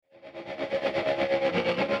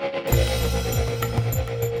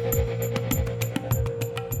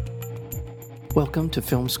Welcome to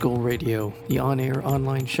Film School Radio, the on-air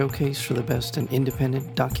online showcase for the best in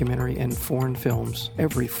independent documentary and foreign films,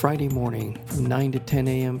 every Friday morning from 9 to 10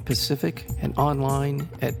 a.m. Pacific and online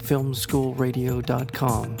at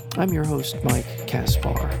filmschoolradio.com. I'm your host, Mike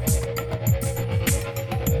Kaspar.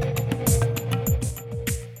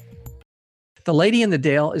 The Lady in the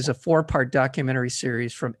Dale is a four-part documentary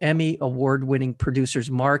series from Emmy award-winning producers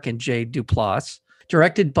Mark and Jay Duplass.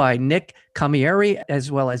 Directed by Nick Camieri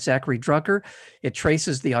as well as Zachary Drucker, it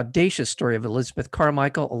traces the audacious story of Elizabeth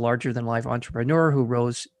Carmichael, a larger-than-life entrepreneur who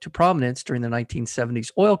rose to prominence during the 1970s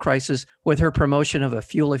oil crisis with her promotion of a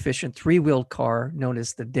fuel-efficient three-wheeled car known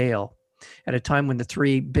as the Dale. At a time when the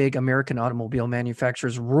three big American automobile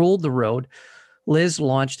manufacturers ruled the road, Liz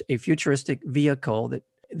launched a futuristic vehicle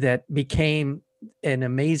that became an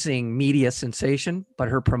amazing media sensation, but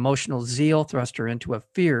her promotional zeal thrust her into a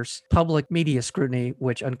fierce public media scrutiny,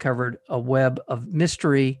 which uncovered a web of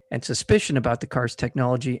mystery and suspicion about the car's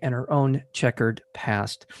technology and her own checkered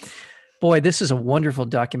past. Boy, this is a wonderful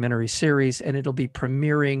documentary series, and it'll be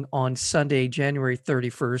premiering on Sunday, January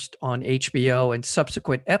 31st on HBO, and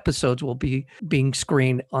subsequent episodes will be being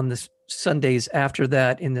screened on the Sundays after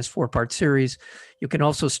that in this four-part series. You can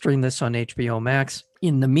also stream this on HBO Max.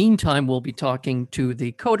 In the meantime, we'll be talking to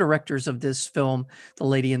the co-directors of this film, The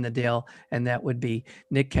Lady in the Dale, and that would be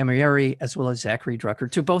Nick Camieri as well as Zachary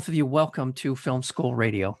Drucker. To both of you, welcome to Film School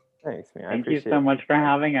Radio. Thanks, man. Thank you so much for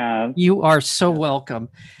having us. You are so welcome.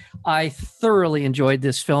 I thoroughly enjoyed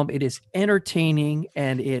this film. It is entertaining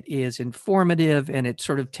and it is informative, and it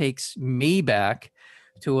sort of takes me back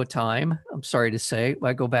to a time. I'm sorry to say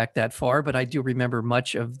I go back that far, but I do remember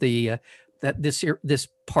much of the this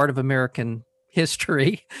part of American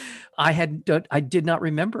history. I did not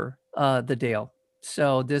remember the Dale,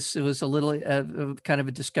 so this was a little kind of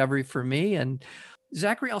a discovery for me. And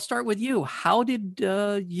Zachary, I'll start with you. How did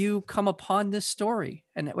you come upon this story,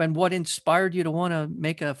 and what inspired you to want to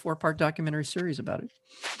make a four-part documentary series about it?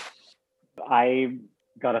 I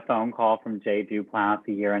got a phone call from Jay Duplass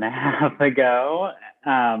a year and a half ago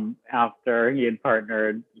after he had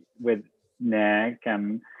partnered with Nick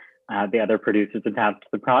and the other producers attached to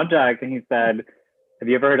the project. And he said, have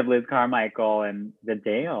you ever heard of Liz Carmichael and the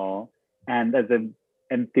Dale? And as an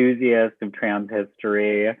enthusiast of trans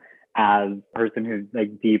history, as a person who's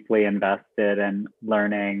like deeply invested in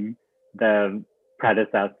learning the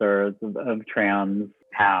predecessors of trans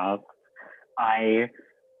paths, I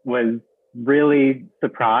was really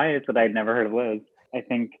surprised that I'd never heard of Liz. I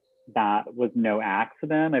think that was no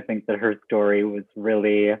accident. I think that her story was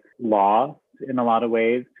really lost in a lot of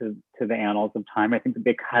ways to the annals of time. I think that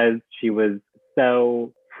because she was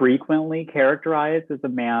so frequently characterized as a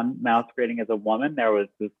man masquerading as a woman, there was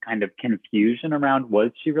this kind of confusion around,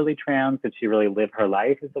 was she really trans? Did she really live her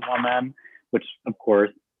life as a woman? Which of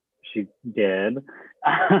course she did.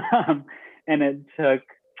 And it took,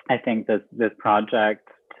 I think, this project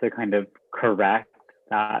to kind of correct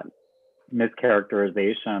that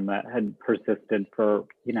mischaracterization that had persisted for,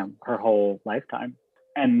 her whole lifetime.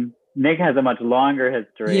 And Nick has a much longer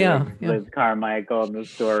history with Liz Carmichael and the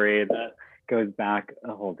story that goes back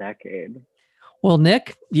a whole decade. Well,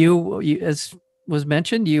 Nick, you as was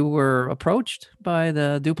mentioned, you were approached by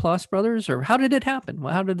the Duplass brothers, or how did it happen?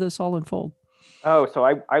 How did this all unfold? Oh, so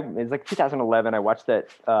it was like 2011. I watched that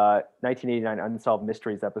 1989 Unsolved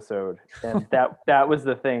Mysteries episode, and that was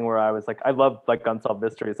the thing where I was like, I love like Unsolved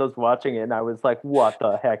Mysteries. I was watching it, and I was like, what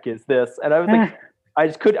the heck is this? And I was like,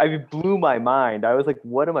 it blew my mind. I was like,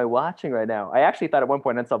 what am I watching right now? I actually thought at one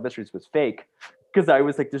point Unsolved Mysteries was fake, because I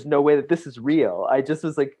was like, there's no way that this is real. I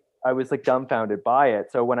was dumbfounded by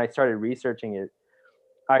it. So when I started researching it,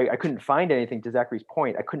 I couldn't find anything. To Zachary's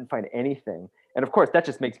point, I couldn't find anything. And of course, that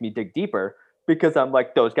just makes me dig deeper, because I'm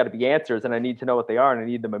like, those got to be answers, and I need to know what they are, and I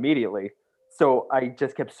need them immediately. So I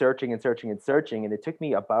just kept searching and searching and searching, and it took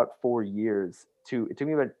me about 4 years it took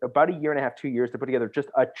me about a year and a half, 2 years to put together just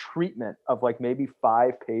a treatment of like maybe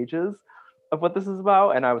 5 pages of what this is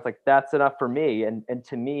about. And I was like, that's enough for me. And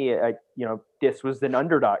to me, this was an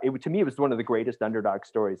underdog. To me, it was one of the greatest underdog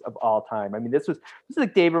stories of all time. I mean, this is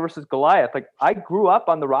like David versus Goliath. Like, I grew up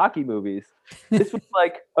on the Rocky movies. This was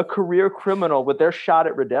like a career criminal with their shot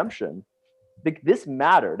at redemption. Like, this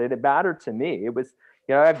mattered, and it mattered to me. It was,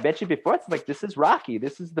 I've mentioned before, it's like, this is Rocky.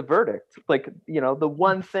 This is the verdict. Like, the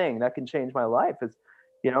one thing that can change my life is,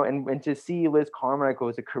 and to see Liz Carmichael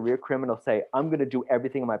as a career criminal say, I'm going to do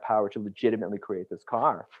everything in my power to legitimately create this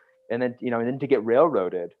car. And then, and then to get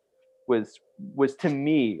railroaded. was to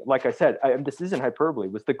me, like I said, this isn't hyperbole,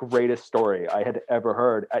 was the greatest story I had ever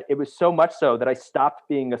heard. It was so much so that I stopped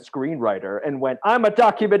being a screenwriter and went, I'm a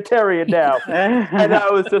documentarian now. And I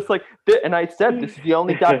was just like, and I said, this is the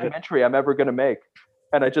only documentary I'm ever going to make.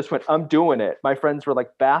 And I just went, I'm doing it. My friends were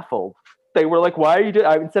like baffled. They were like, why are you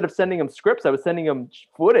doing? Instead of sending them scripts, I was sending them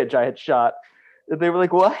footage I had shot. They were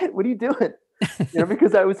like, what are you doing?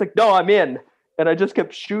 Because I was like, no, I'm in. And I just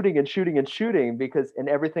kept shooting and shooting and shooting and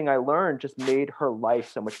everything I learned just made her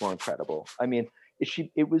life so much more incredible. I mean,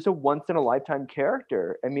 it was a once in a lifetime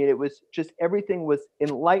character. I mean, it was just, everything was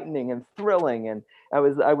enlightening and thrilling. And I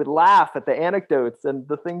would laugh at the anecdotes and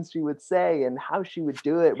the things she would say and how she would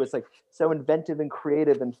do it was like so inventive and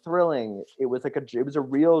creative and thrilling. It was a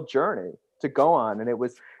real journey to go on. And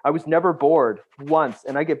I was never bored once,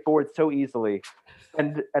 and I get bored so easily.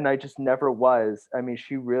 And I just never was. I mean,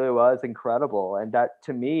 she really was incredible. And that,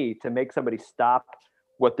 to me, to make somebody stop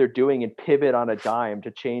what they're doing and pivot on a dime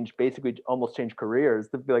to basically almost change careers,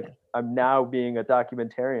 to be like, I'm now being a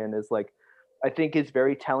documentarian, is like, I think is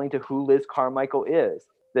very telling to who Liz Carmichael is.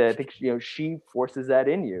 That I think, she forces that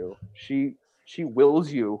in you. She wills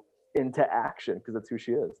you into action because that's who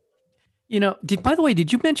she is. By the way,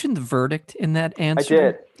 did you mention The Verdict in that answer? I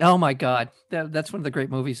did. Oh my God. That's one of the great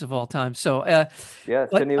movies of all time. So,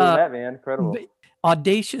 Sidney Lumet, man, incredible.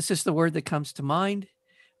 Audacious is the word that comes to mind.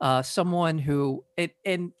 Someone who,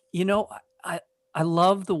 I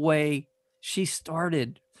love the way she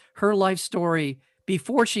started. Her life story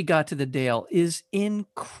before she got to the Dale is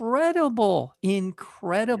incredible. Yeah.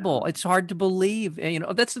 It's hard to believe.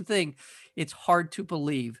 That's the thing. It's hard to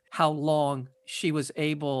believe how long she was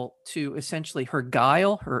able to, essentially, her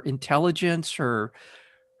guile, her intelligence, her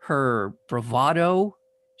bravado.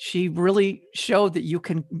 She really showed that you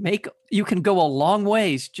can go a long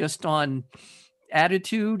ways just on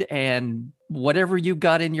attitude and whatever you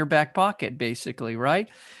got in your back pocket, basically, right?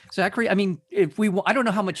 Zachary, I mean, I don't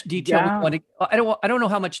know how much detail we want to, I don't know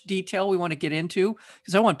how much detail we want to get into,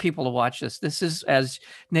 because I want people to watch this. This is, as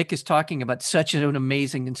Nick is talking about, such an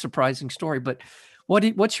amazing and surprising story. But what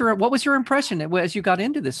was your impression as you got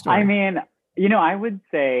into this story? I mean, I would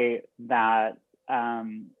say that,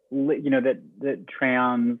 that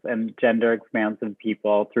trans and gender expansive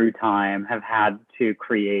people through time have had to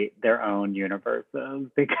create their own universes,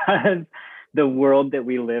 because the world that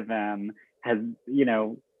we live in has,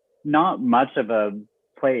 not much of a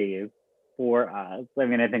place for us. I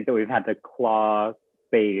mean, I think that we've had to claw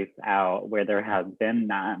space out where there has been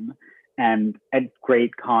none, and at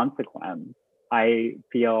great consequence. I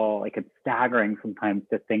feel like it's staggering sometimes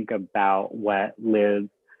to think about what Liz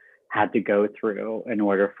had to go through in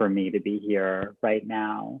order for me to be here right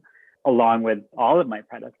now, along with all of my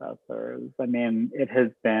predecessors. I mean, it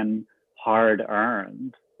has been hard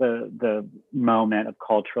earned, the moment of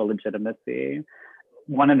cultural legitimacy.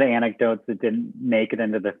 One of the anecdotes that didn't make it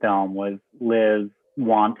into the film was Liz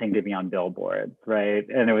wanting to be on billboards, right?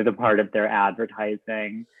 And it was a part of their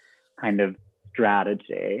advertising kind of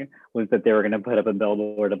strategy, was that they were going to put up a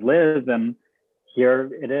billboard of Liz, and here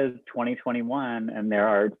it is, 2021, and there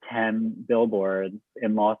are 10 billboards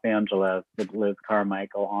in Los Angeles with Liz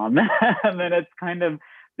Carmichael on them. And it's kind of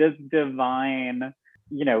this divine,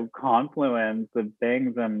 confluence of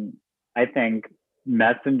things. And I think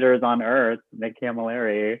messengers on earth, Nick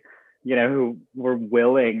Camilleri, who were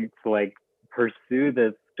willing to pursue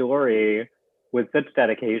this story with such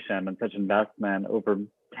dedication and such investment over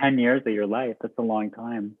 10 years of your life. That's a long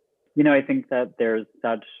time. I think that there's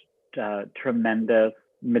such tremendous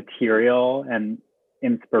material and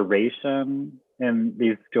inspiration in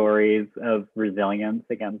these stories of resilience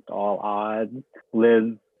against all odds.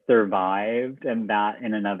 Liz survived, and that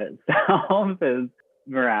in and of itself is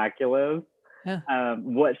miraculous. Yeah.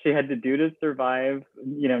 What she had to do to survive,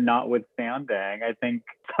 notwithstanding, I think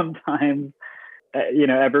sometimes,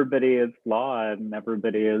 everybody is flawed and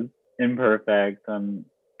everybody is imperfect, and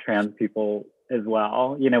trans people as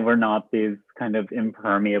well. We're not these kind of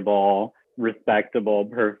impermeable, respectable,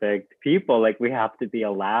 perfect people. We have to be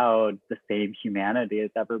allowed the same humanity as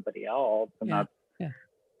everybody else. And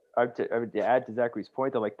I would add to Zachary's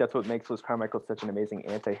point, though, that's what makes Liz Carmichael such an amazing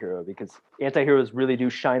anti-hero, because anti-heroes really do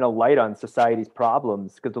shine a light on society's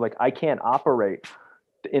problems, because they're like, I can't operate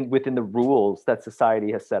within the rules that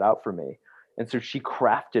society has set out for me. And so she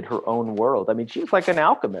crafted her own world. I mean, she was like an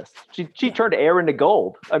alchemist. She turned air into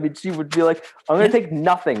gold. I mean, she would be like, I'm going to take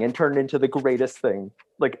nothing and turn it into the greatest thing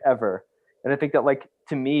ever. And I think that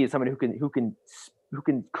to me, someone who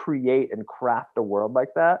can create and craft a world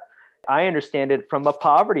like that, I understand it from a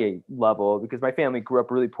poverty level, because my family grew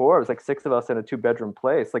up really poor. It was 6 of us in a 2-bedroom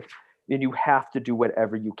place. And you have to do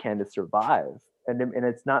whatever you can to survive. And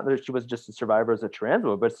it's not that she was just a survivor as a trans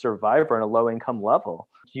woman, but a survivor on a low income level.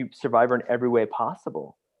 You survivor in every way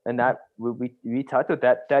possible. And that we talked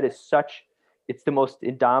about that is such, it's the most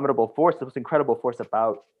indomitable force, the most incredible force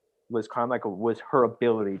about Liz Carmichael was her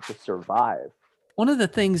ability to survive. One of the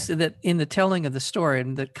things that in the telling of the story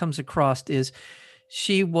and that comes across is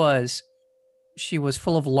she was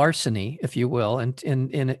full of larceny, if you will, and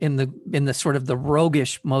in the sort of the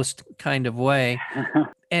roguish most kind of way.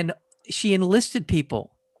 And she enlisted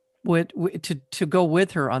people to go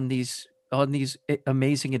with her on these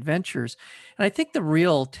amazing adventures. And I think the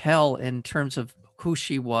real tell in terms of who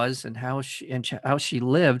she was and how she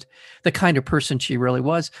lived, the kind of person she really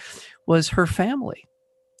was her family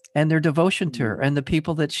and their devotion to her and the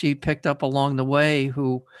people that she picked up along the way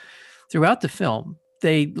who throughout the film,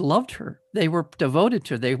 they loved her. They were devoted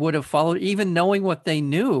to her. They would have followed, even knowing what they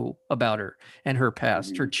knew about her and her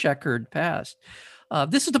past, her checkered past.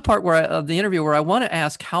 This is the part of the interview where I want to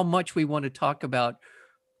ask how much we want to talk about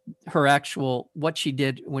her what she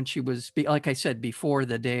did when she was, like I said, before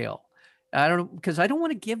the Dale. Because I don't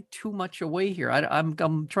want to give too much away here.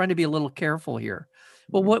 I'm trying to be a little careful here.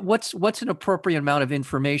 Well, what's an appropriate amount of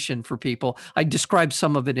information for people? I described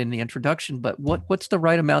some of it in the introduction, but what's the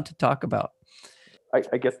right amount to talk about?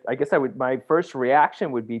 I guess my first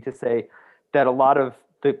reaction would be to say that a lot of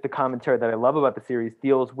the commentary that I love about the series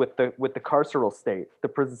deals with the carceral state, the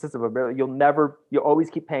prison system. You'll always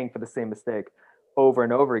keep paying for the same mistake over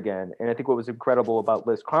and over again. And I think what was incredible about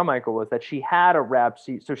Liz Carmichael was that she had a rap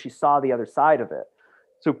sheet, so she saw the other side of it.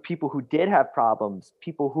 So people who did have problems,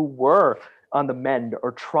 people who were on the mend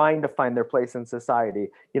or trying to find their place in society,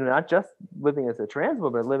 not just living as a trans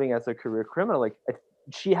woman, but living as a career criminal, like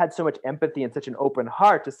she had so much empathy and such an open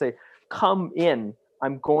heart to say, come in,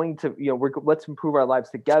 I'm going to, let's improve our lives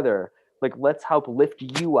together. Like, let's help lift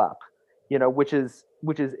you up, which is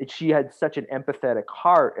she had such an empathetic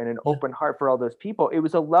heart and an open heart for all those people. It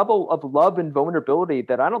was a level of love and vulnerability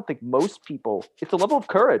that I don't think it's a level of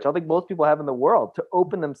courage I don't think most people have in the world, to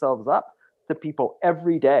open themselves up to people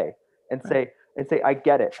every day and say, I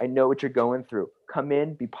get it. I know what you're going through. Come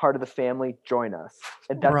in, be part of the family, join us.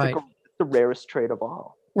 And that's right. The rarest trait of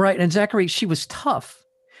all. Right. And Zachary, she was tough.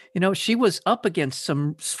 She was up against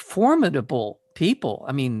some formidable people.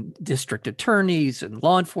 I mean, district attorneys and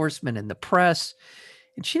law enforcement and the press,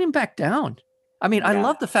 and she didn't back down. I mean, I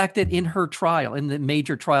love the fact that in her trial, in the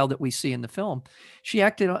major trial that we see in the film, she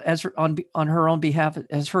acted on her own behalf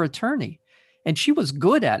as her attorney, and she was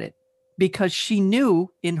good at it because she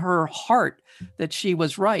knew in her heart that she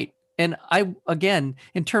was right. And again,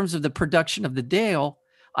 in terms of the production of the Dale,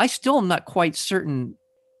 I still am not quite certain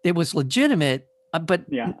it was legitimate, but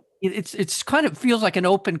it's kind of feels like an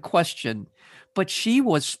open question. But she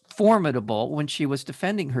was formidable when she was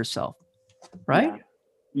defending herself, right?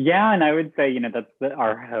 Yeah, and I would say, that's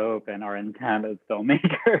our hope and our intent as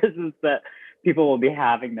filmmakers is that people will be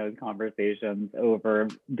having those conversations over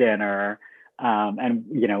dinner and,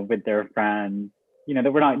 with their friends,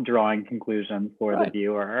 that we're not drawing conclusions for the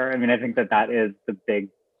viewer. I mean, I think that is the big $1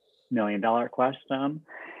 million question.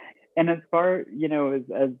 And as far,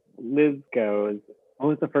 as Liz goes, what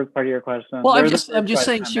was the first part of your question? Well, I'm just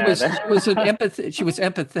saying she was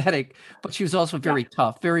empathetic, but she was also very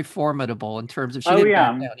tough, very formidable in terms of she didn't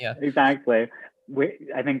back down. Yeah, exactly.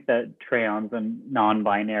 I think that trans and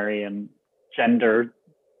non-binary and gender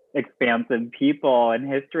expansive people in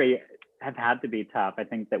history have had to be tough. I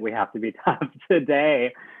think that we have to be tough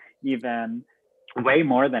today, even way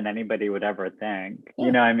more than anybody would ever think.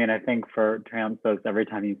 Yeah. I think for trans folks, every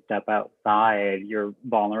time you step outside, you're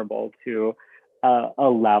vulnerable to a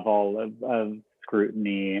level of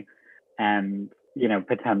scrutiny and,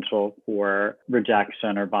 potential for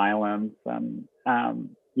rejection or violence. And,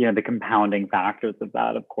 the compounding factors of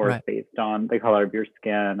that, of course, based on the color of your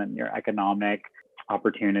skin and your economic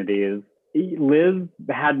opportunities. Liz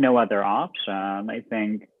had no other option, I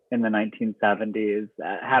think, in the 1970s,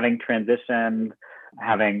 having transitioned,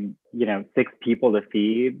 having, 6 people to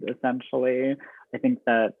feed, essentially. I think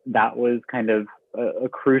that was kind of a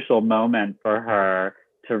crucial moment for her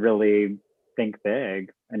to really think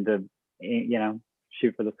big and to,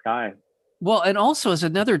 shoot for the sky. Well, and also as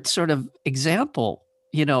another sort of example,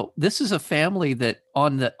 this is a family that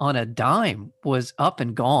on a dime was up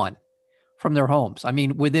and gone from their homes. I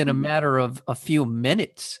mean, within a matter of a few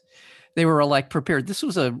minutes, they were like prepared. This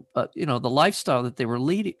was the lifestyle that they were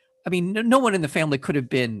leading. I mean, no one in the family could have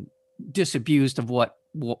been disabused of what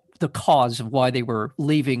the cause of why they were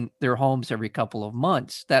leaving their homes every couple of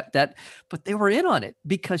months. But they were in on it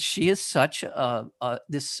because she is such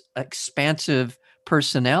this expansive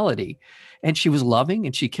personality, and she was loving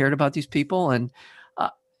and she cared about these people. And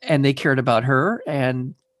and they cared about her.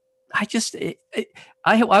 And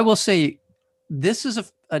I will say, this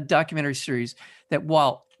is a documentary series that,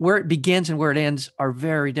 while where it begins and where it ends are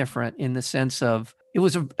very different, in the sense of it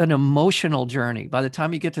was an emotional journey. By the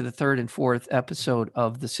time you get to the third and fourth episode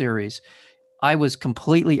of the series, I was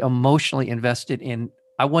completely emotionally invested in.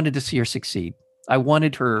 I wanted to see her succeed. I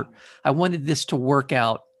wanted this to work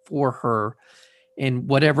out for her in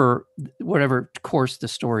whatever course the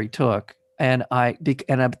story took. And at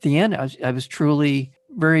the end, I was truly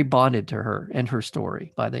very bonded to her and her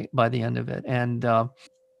story by the end of it. And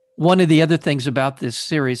one of the other things about this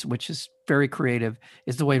series, which is very creative,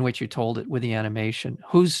 is the way in which you told it with the animation.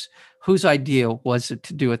 Whose idea was it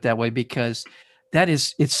to do it that way? Because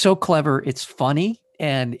it's so clever, it's funny,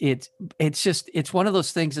 and it's one of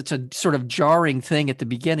those things. It's a sort of jarring thing at the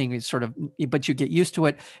beginning. It's sort of, but you get used to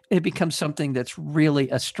it. It becomes something that's really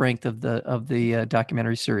a strength of the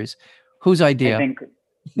documentary series. Whose idea? I think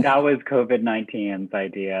that was COVID-19's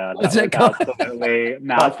idea. Was that was absolutely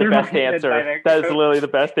That's the best answer. That is literally the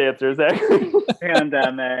best answer, exactly.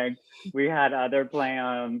 Pandemic. We had other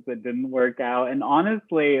plans that didn't work out, and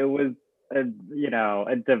honestly, it was a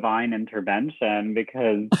divine intervention,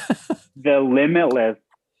 because the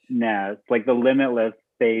limitlessness, like the limitless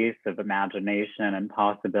space of imagination and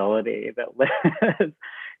possibility that lives,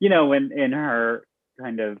 when in her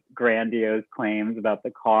kind of grandiose claims about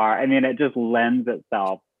the car. I mean, it just lends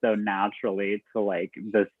itself so naturally to like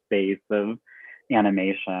the space of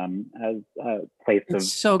animation as a place of.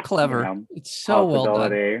 It's so clever. It's so well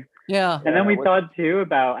done. Yeah. And then we thought too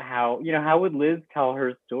about how would Liz tell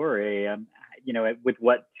her story, and with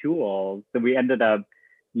what tools. So we ended up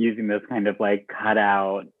using this kind of like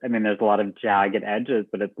cutout. I mean, there's a lot of jagged edges,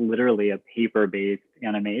 but it's literally a paper-based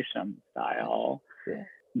animation style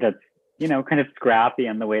that's kind of scrappy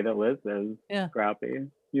in the way that Liz is scrappy.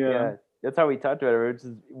 Yeah. That's how we talked about it.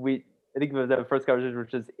 I think it was the first conversation,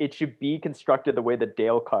 which is it should be constructed the way the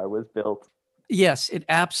Dale car was built. Yes, it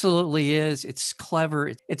absolutely is. It's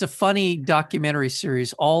clever. It's a funny documentary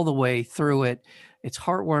series all the way through it. It's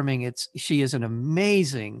heartwarming. She is an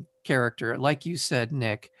amazing character. Like you said,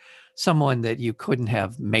 Nick, someone that you couldn't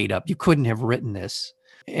have made up. You couldn't have written this,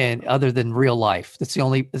 and other than real life. It's the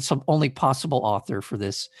only possible author for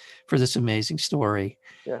this amazing story.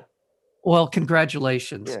 Yeah. Well,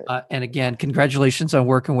 congratulations. And again, congratulations on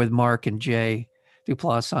working with Mark and Jay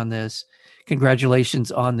Duplass on this.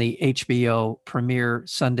 Congratulations on the HBO premiere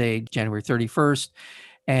Sunday, January 31st.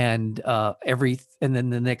 And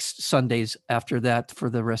then the next Sundays after that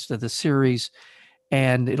for the rest of the series.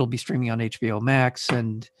 And it'll be streaming on HBO Max.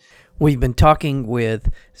 And we've been talking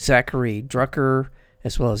with Zachary Drucker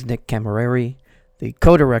as well as Nick Camilleri, the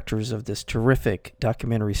co-directors of this terrific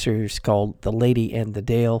documentary series called The Lady and the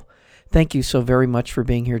Dale. Thank you so very much for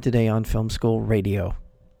being here today on Film School Radio.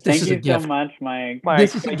 Thank you so much, Mike. That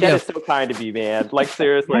is so kind of you, man. Like,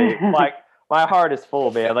 seriously, like, my heart is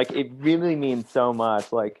full, man. Like, it really means so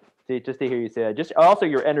much. Like, just to hear you say that. Just also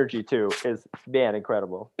your energy too is, man,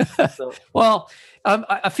 incredible. So. Well,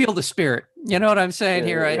 I feel the spirit. You know what I'm saying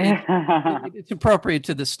here? It's appropriate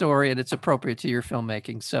to the story, and it's appropriate to your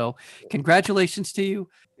filmmaking. So, congratulations to you.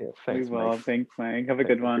 Yeah, thanks, Mike. Thanks, Mike. Have a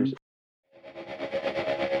good one.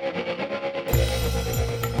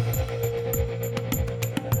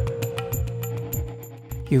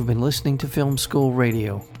 You've been listening to Film School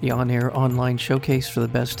Radio, the on-air online showcase for the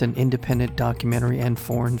best in independent documentary and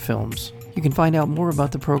foreign films. You can find out more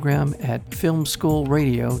about the program at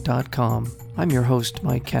filmschoolradio.com. I'm your host,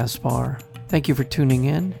 Mike Kaspar. Thank you for tuning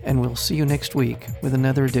in, and we'll see you next week with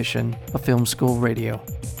another edition of Film School Radio.